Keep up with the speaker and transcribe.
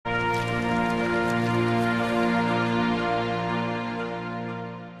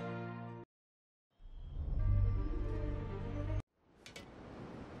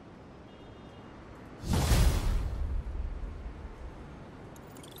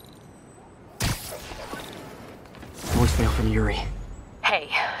from Yuri. Hey,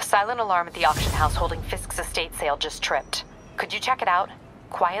 silent alarm at the auction house holding Fisk's estate sale just tripped. Could you check it out?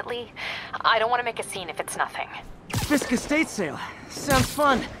 Quietly? I don't want to make a scene if it's nothing. Fisk estate sale. Sounds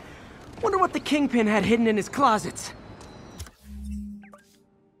fun. Wonder what the Kingpin had hidden in his closets.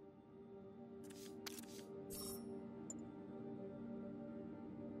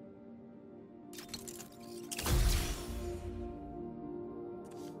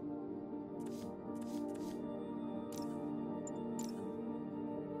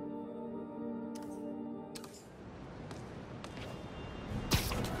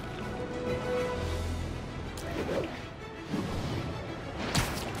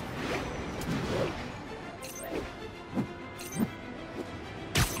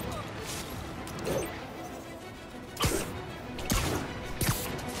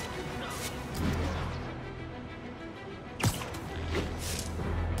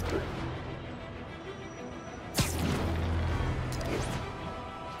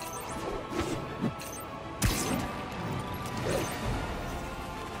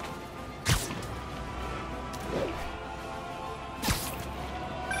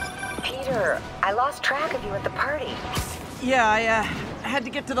 I lost track of you at the party. Yeah, I had to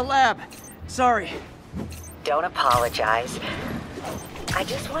get to the lab. Sorry. Don't apologize. I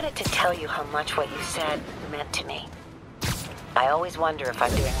just wanted to tell you how much what you said meant to me. I always wonder if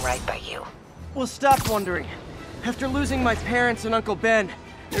I'm doing right by you. Well, stop wondering. After losing my parents and Uncle Ben,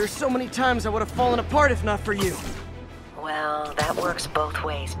 there are so many times I would have fallen apart if not for you. Well, that works both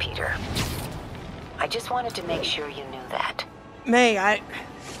ways, Peter. I just wanted to make sure you knew that. May, I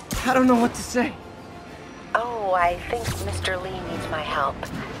don't know what to say. Oh, I think Mr. Lee needs my help.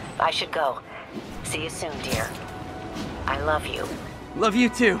 I should go. See you soon, dear. I love you. Love you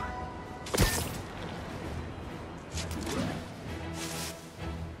too.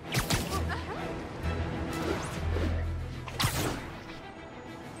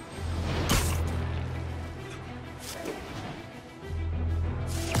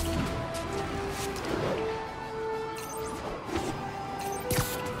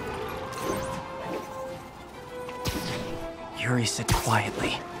 Yuri said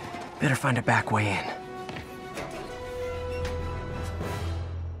quietly. Better find a back way in.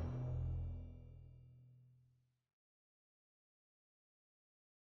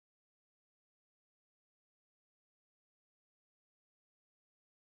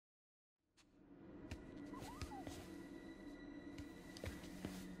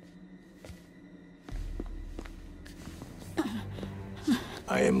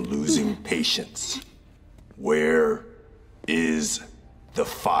 I am losing patience. Where is the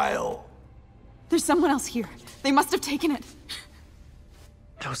file? There's someone else here. They must have taken it.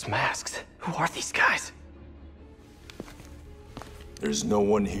 Those masks. Who are these guys? There's no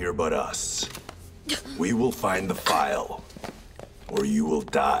one here but us. We will find the file, or you will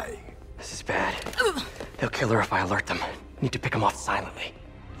die. This is bad. They'll kill her if I alert them. Need to pick them off silently.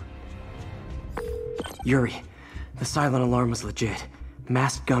 Yuri, the silent alarm was legit.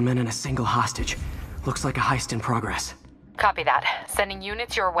 Masked gunmen and a single hostage. Looks like a heist in progress. Copy that. Sending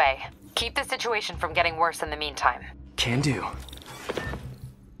units your way. Keep the situation from getting worse in the meantime. Can do.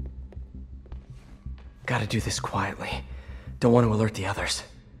 Gotta do this quietly. Don't want to alert the others.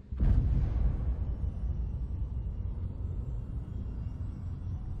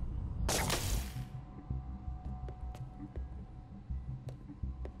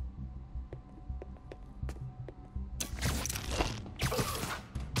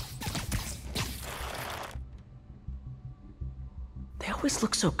 They always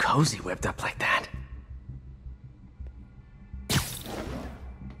look so cozy whipped up like that.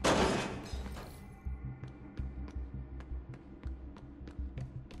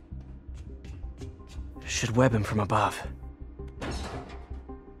 Should web him from above.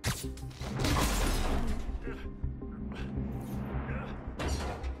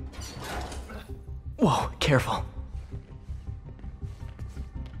 Whoa, careful.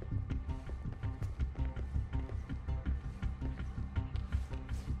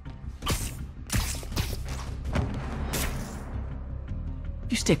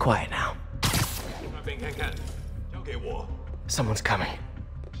 You stay quiet now. Someone's coming.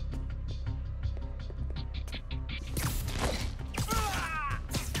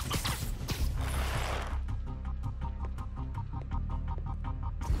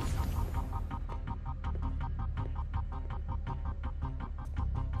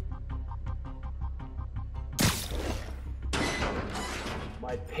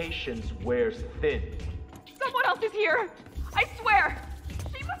 My patience wears thin. Someone else is here! I swear!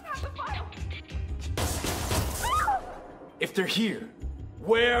 She must have the file! If they're here,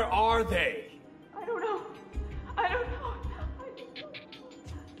 where are they? I don't know. I don't know.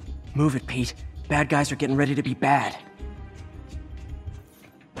 Move it, Pete. Bad guys are getting ready to be bad.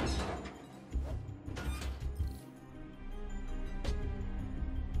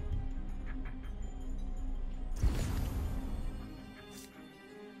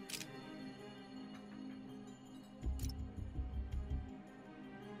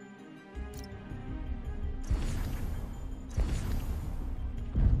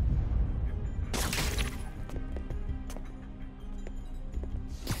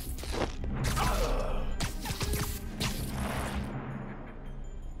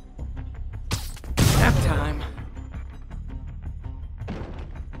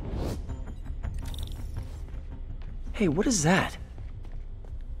 Hey, what is that?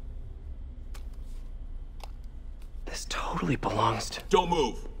 This totally belongs to... Don't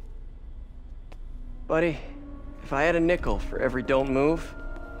move! Buddy, if I had a nickel for every don't move...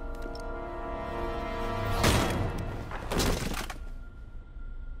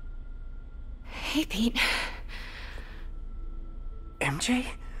 Hey, Pete. MJ?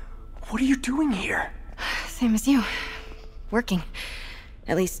 What are you doing here? Same as you. Working.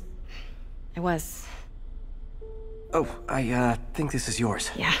 At least, I was. Oh, I think this is yours.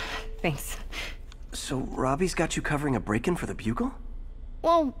 Yeah, thanks. So, Robbie's got you covering a break-in for the Bugle?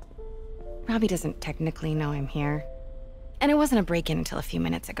 Well, Robbie doesn't technically know I'm here. And it wasn't a break-in until a few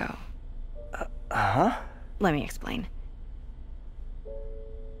minutes ago. Huh? Let me explain.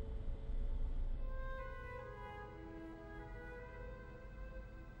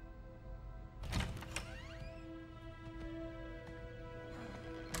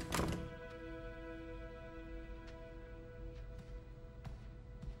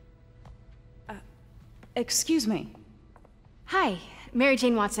 Excuse me. Hi, Mary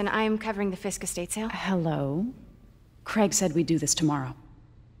Jane Watson. I'm covering the Fisk estate sale. Hello. Craig said we'd do this tomorrow.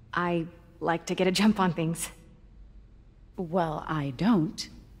 I like to get a jump on things. Well, I don't.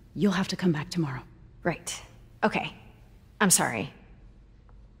 You'll have to come back tomorrow. Right. Okay. I'm sorry.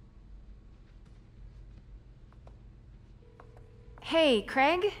 Hey,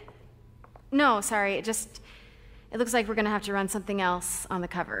 Craig? No, sorry. It looks like we're gonna have to run something else on the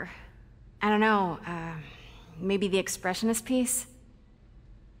cover. I don't know, maybe the expressionist piece?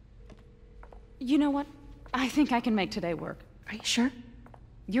 You know what? I think I can make today work. Are you sure?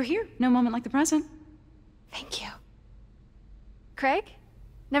 You're here. No moment like the present. Thank you. Craig?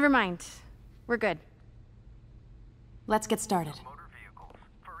 Never mind. We're good. Let's get started.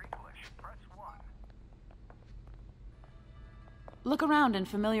 Look around and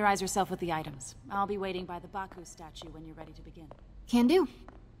familiarize yourself with the items. I'll be waiting by the Baku statue when you're ready to begin. Can do.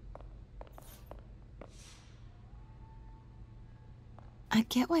 I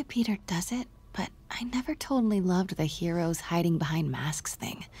get why Peter does it, but I never totally loved the heroes hiding behind masks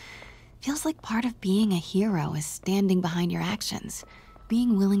thing. Feels like part of being a hero is standing behind your actions.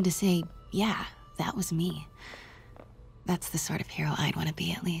 Being willing to say, yeah, that was me. That's the sort of hero I'd want to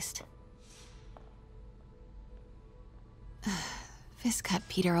be, at least. Fisk cut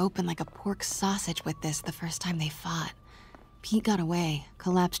Peter open like a pork sausage with this the first time they fought. Pete got away,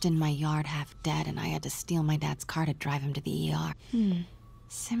 collapsed in my yard half dead, and I had to steal my dad's car to drive him to the ER.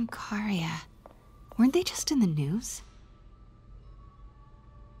 Symkaria. Weren't they just in the news?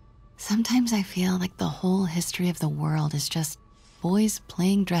 Sometimes I feel like the whole history of the world is just boys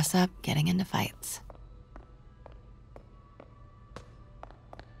playing dress-up, getting into fights.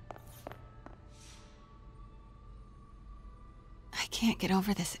 I can't get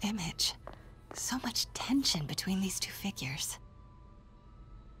over this image. So much tension between these two figures.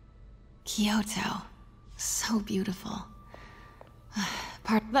 Kyoto. So beautiful.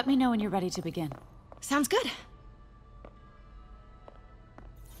 Let me know when you're ready to begin. Sounds good.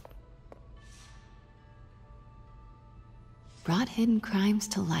 Brought hidden crimes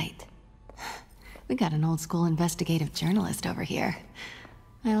to light. We got an old school investigative journalist over here.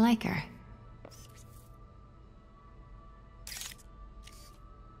 I like her.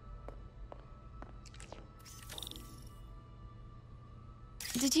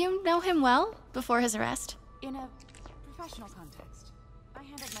 Did you know him well before his arrest? In a professional context, I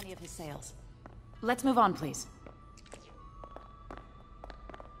handled many of his sales. Let's move on, please.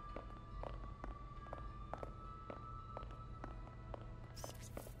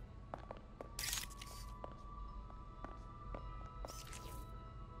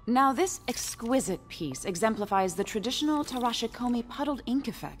 Now, this exquisite piece exemplifies the traditional Tarashikomi puddled ink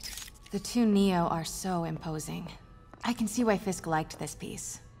effect. The two Neo are so imposing. I can see why Fisk liked this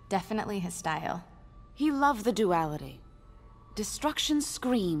piece. Definitely his style. He loved the duality. Destruction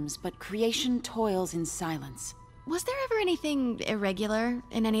screams, but creation toils in silence. Was there ever anything irregular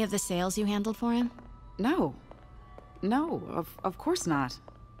in any of the sales you handled for him? No. No, of course not.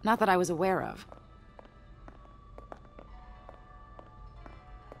 Not that I was aware of.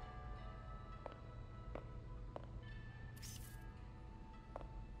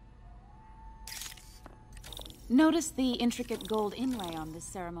 Notice the intricate gold inlay on this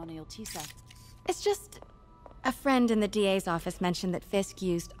ceremonial tea set. It's just... a friend in the DA's office mentioned that Fisk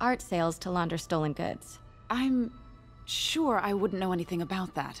used art sales to launder stolen goods. I'm sure I wouldn't know anything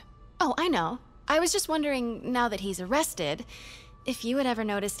about that. Oh, I know. I was just wondering, now that he's arrested, if you had ever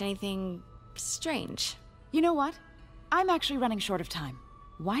noticed anything strange. You know what? I'm actually running short of time.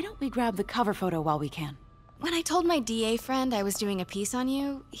 Why don't we grab the cover photo while we can? When I told my DA friend I was doing a piece on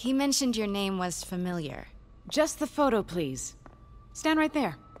you, he mentioned your name was familiar. Just the photo, please. Stand right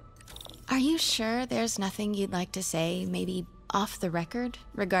there. Are you sure there's nothing you'd like to say, maybe off the record,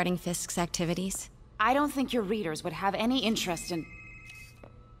 regarding Fisk's activities? I don't think your readers would have any interest in...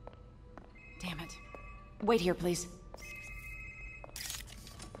 Damn it. Wait here, please.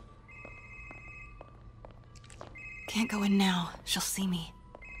 Can't go in now. She'll see me.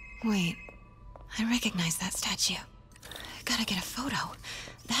 Wait. I recognize that statue. Gotta get a photo.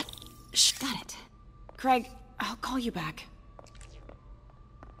 Got it. Craig, I'll call you back.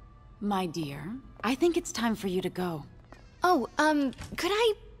 My dear, I think it's time for you to go. Oh, could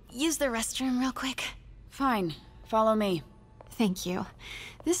I use the restroom real quick? Fine. Follow me. Thank you.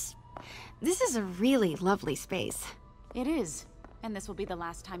 This is a really lovely space. It is. And this will be the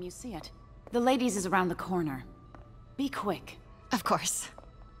last time you see it. The ladies is around the corner. Be quick. Of course.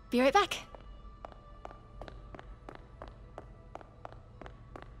 Be right back.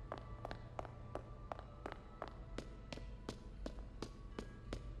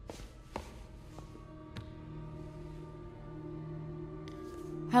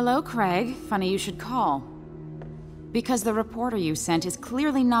 Hello, Craig. Funny you should call. Because the reporter you sent is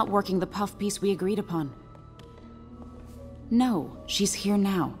clearly not working the puff piece we agreed upon. No, she's here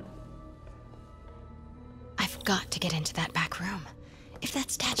now. I've got to get into that back room. If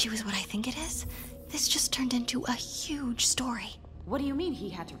that statue is what I think it is, this just turned into a huge story. What do you mean he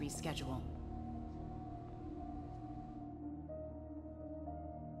had to reschedule?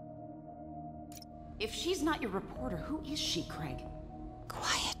 If she's not your reporter, who is she, Craig?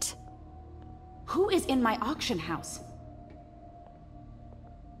 Quiet. Who is in my auction house?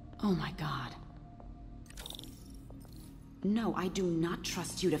 Oh my god. No, I do not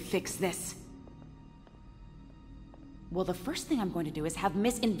trust you to fix this. Well, the first thing I'm going to do is have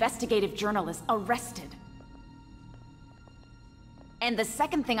Miss Investigative Journalist arrested. And the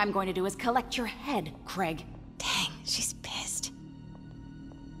second thing I'm going to do is collect your head, Craig. Dang, she's pissed.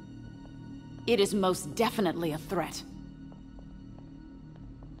 It is most definitely a threat.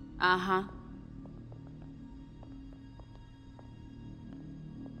 Uh-huh.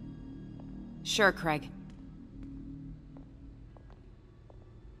 Sure, Craig.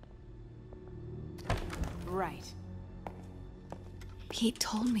 Right. Pete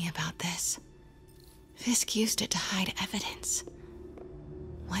told me about this. Fisk used it to hide evidence.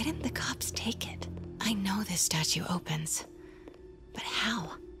 Why didn't the cops take it? I know this statue opens. But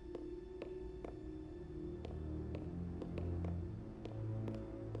how?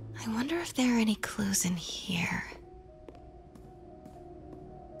 I wonder if there are any clues in here.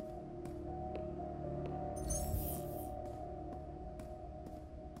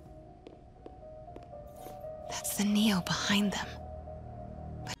 That's the Neo behind them.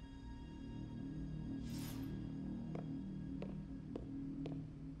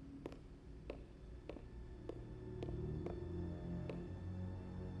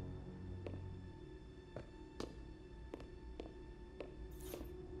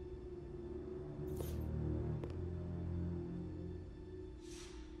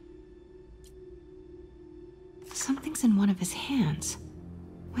 But something's in one of his hands.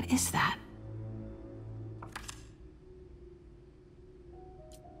 What is that?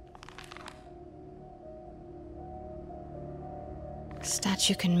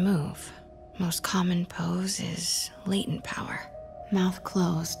 Statue can move. Most common pose is latent power. Mouth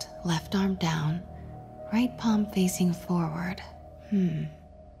closed, left arm down, right palm facing forward.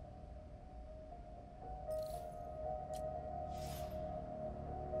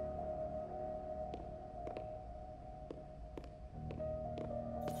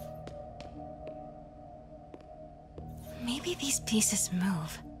 Maybe these pieces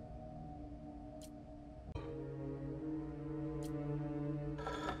move.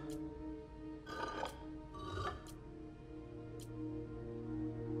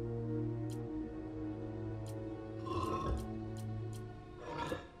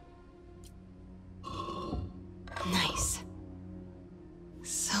 Nice.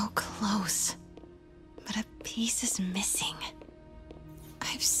 So close. But a piece is missing.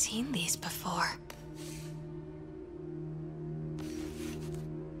 I've seen these before.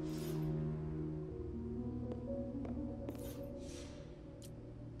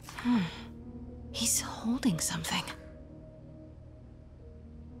 He's holding something.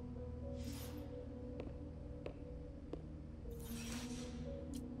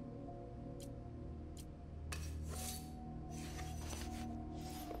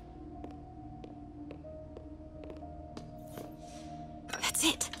 That's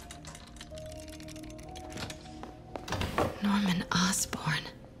it. Norman Osborn.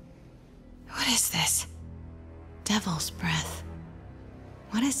 What is this? Devil's breath.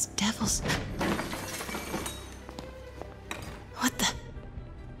 What is devil's... What the...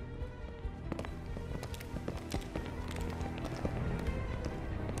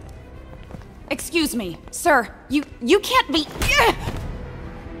 Excuse me, sir. You can't be...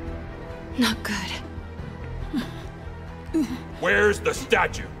 Not good. Where's the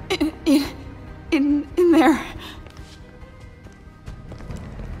statue? In there.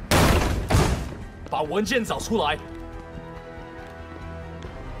 把文件找出来。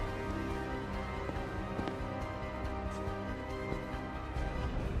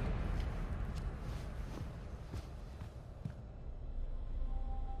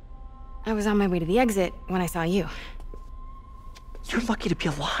 I was on my way to the exit when I saw you. You're lucky to be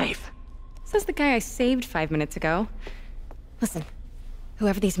alive. Says the guy I saved 5 minutes ago. Listen,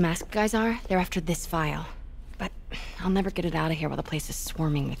 whoever these masked guys are, they're after this file. But I'll never get it out of here while the place is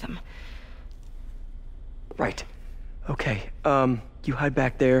swarming with them. Right. Okay, you hide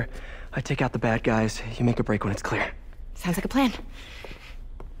back there. I take out the bad guys. You make a break when it's clear. Sounds like a plan.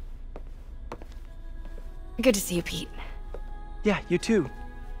 Good to see you, Pete. Yeah, you too.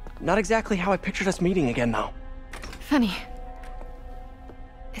 Not exactly how I pictured us meeting again, though. Funny.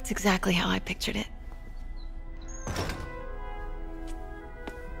 It's exactly how I pictured it.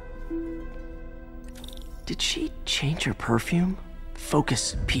 Did she change her perfume?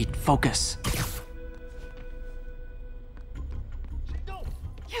 Focus, Pete, focus.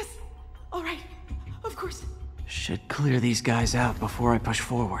 Yes. All right. Of course. Should clear these guys out before I push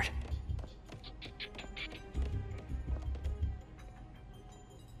forward.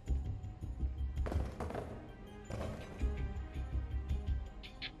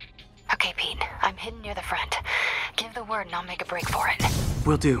 Okay, Pete. I'm hidden near the front. Give the word and I'll make a break for it.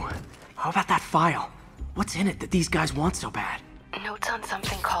 Will do. How about that file? What's in it that these guys want so bad? Notes on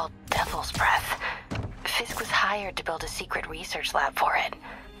something called Devil's Breath. Fisk was hired to build a secret research lab for it.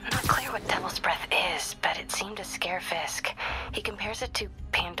 Not clear what Devil's Breath is, but it seemed to scare Fisk. He compares it to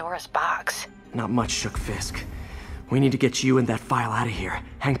Pandora's box. Not much shook Fisk. We need to get you and that file out of here.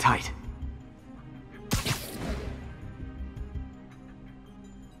 Hang tight.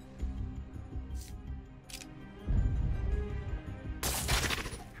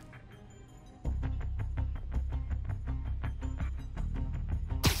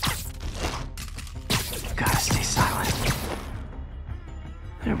 Gotta stay silent.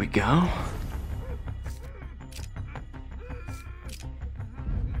 There we go.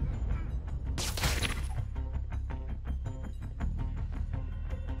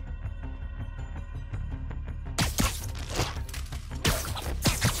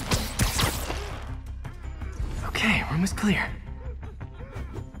 Okay, room is clear.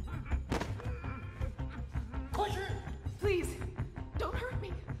 Please, don't hurt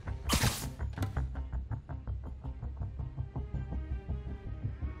me.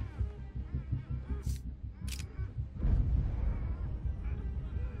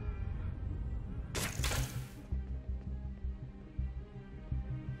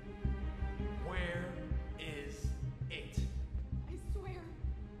 Where is it? I swear,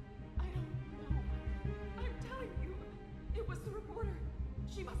 I don't know. I'm telling you, it was the reporter.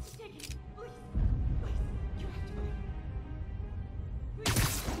 She must have taken it. Please, please, you have to believe.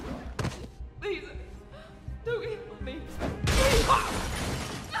 Please, don't give up on me.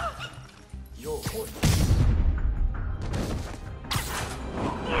 Your horse.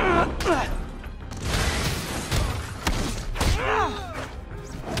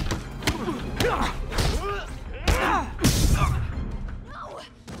 No,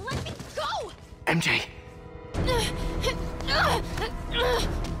 let me go. MJ.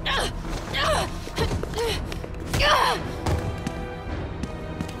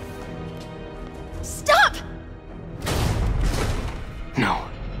 Stop! No.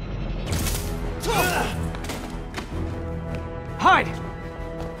 Hide!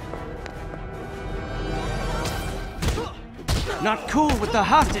 Not cool with the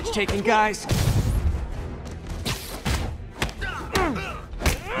hostage-taking guys.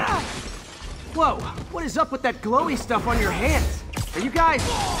 Whoa, what is up with that glowy stuff on your hands? Are you guys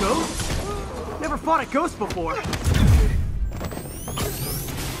ghosts? Never fought a ghost before.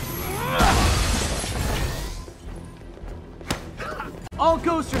 All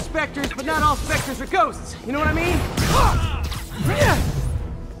ghosts are specters, but not all specters are ghosts. You know what I mean?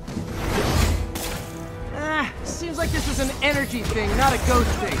 Seems like this is an energy thing, not a ghost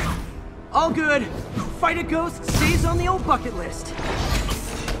thing. All good. Fight a ghost stays on the old bucket list.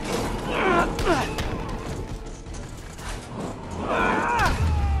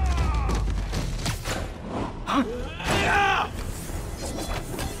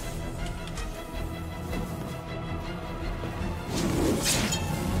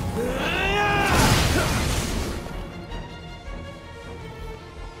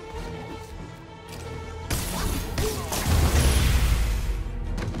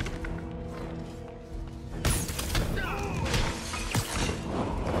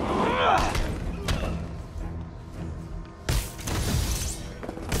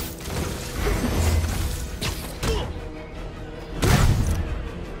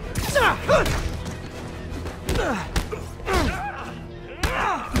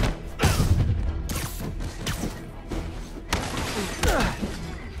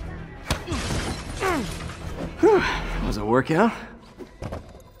 Was a workout?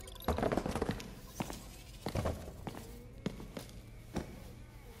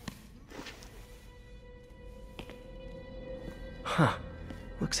 Huh.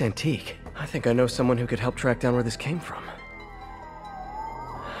 Looks antique. I think I know someone who could help track down where this came from.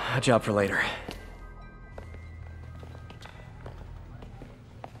 A job for later.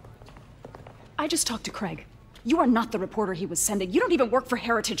 I just talked to Craig. You are not the reporter he was sending. You don't even work for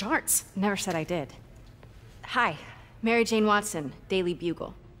Heritage Arts. Never said I did. Hi, Mary Jane Watson, Daily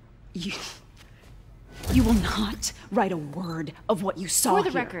Bugle. You will not write a word of what you saw For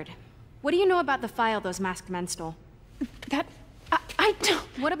the here. record, what do you know about the file those masked men stole? That... I don't...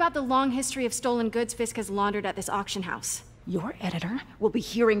 What about the long history of stolen goods Fisk has laundered at this auction house? Your editor will be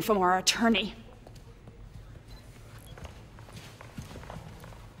hearing from our attorney.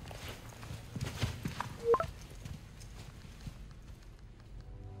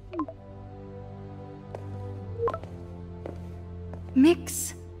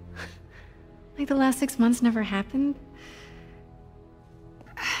 Mix? Like the last 6 months never happened?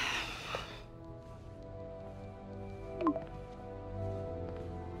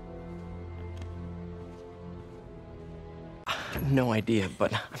 No idea,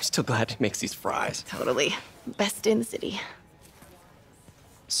 but I'm still glad he makes these fries. Totally. Best in the city.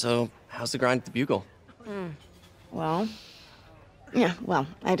 So, how's the grind at the Bugle? Well,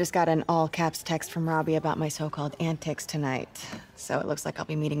 I just got an all-caps text from Robbie about my so-called antics tonight. So it looks like I'll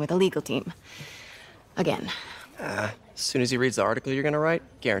be meeting with a legal team. Again. As soon as he reads the article you're gonna write,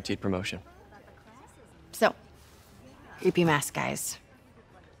 guaranteed promotion. So, creepy mask guys.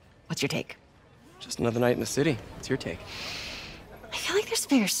 What's your take? Just another night in the city. What's your take? I feel like there's a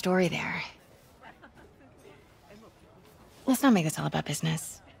bigger story there. Let's not make this all about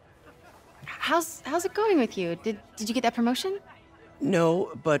business. How's it going with you? Did you get that promotion?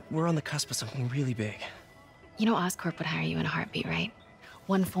 No, but we're on the cusp of something really big. You know Oscorp would hire you in a heartbeat, right?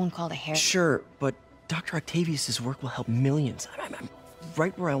 One phone call to Harry. Sure, but Dr. Octavius' work will help millions. I'm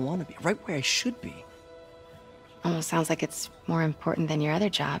right where I want to be, right where I should be. Almost sounds like it's more important than your other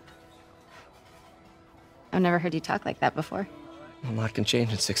job. I've never heard you talk like that before. A lot can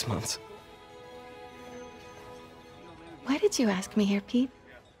change in 6 months. Why did you ask me here, Pete?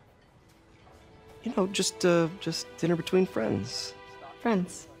 You know, just dinner between friends.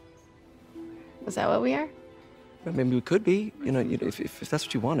 Friends. Was that what we are? Well, maybe we could be, you know, if that's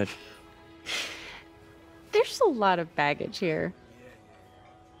what you wanted. There's a lot of baggage here.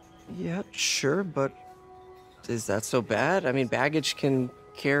 Yeah, sure, but is that so bad? I mean, baggage can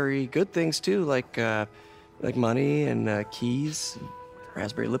carry good things too, like money and keys, and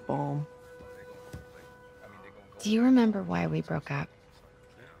raspberry lip balm. Do you remember why we broke up?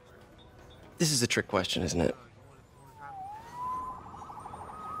 This is a trick question, isn't it?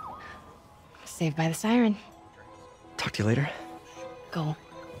 Saved by the siren. Talk to you later. Go.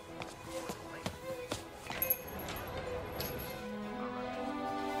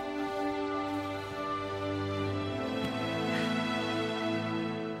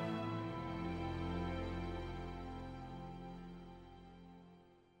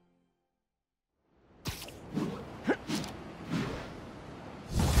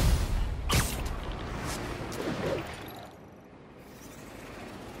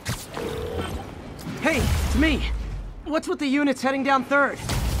 Hey, it's me. What's with the units heading down 3rd?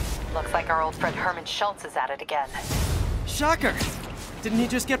 Looks like our old friend Herman Schultz is at it again. Shocker. Didn't he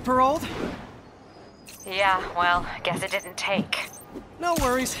just get paroled? Yeah, well, guess it didn't take. No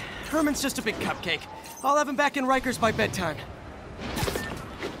worries. Herman's just a big cupcake. I'll have him back in Rikers by bedtime.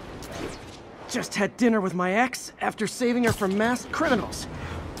 Just had dinner with my ex after saving her from masked criminals.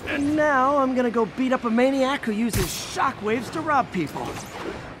 And now I'm gonna go beat up a maniac who uses shockwaves to rob people.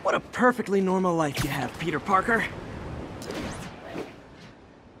 What a perfectly normal life you have, Peter Parker.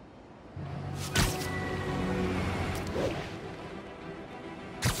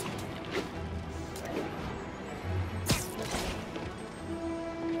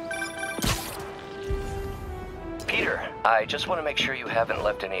 Peter, I just want to make sure you haven't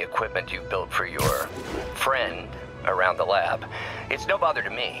left any equipment you've built for your friend around the lab. It's no bother to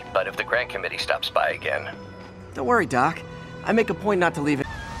me, but if the grant committee stops by again... Don't worry, Doc. I make a point not to leave it.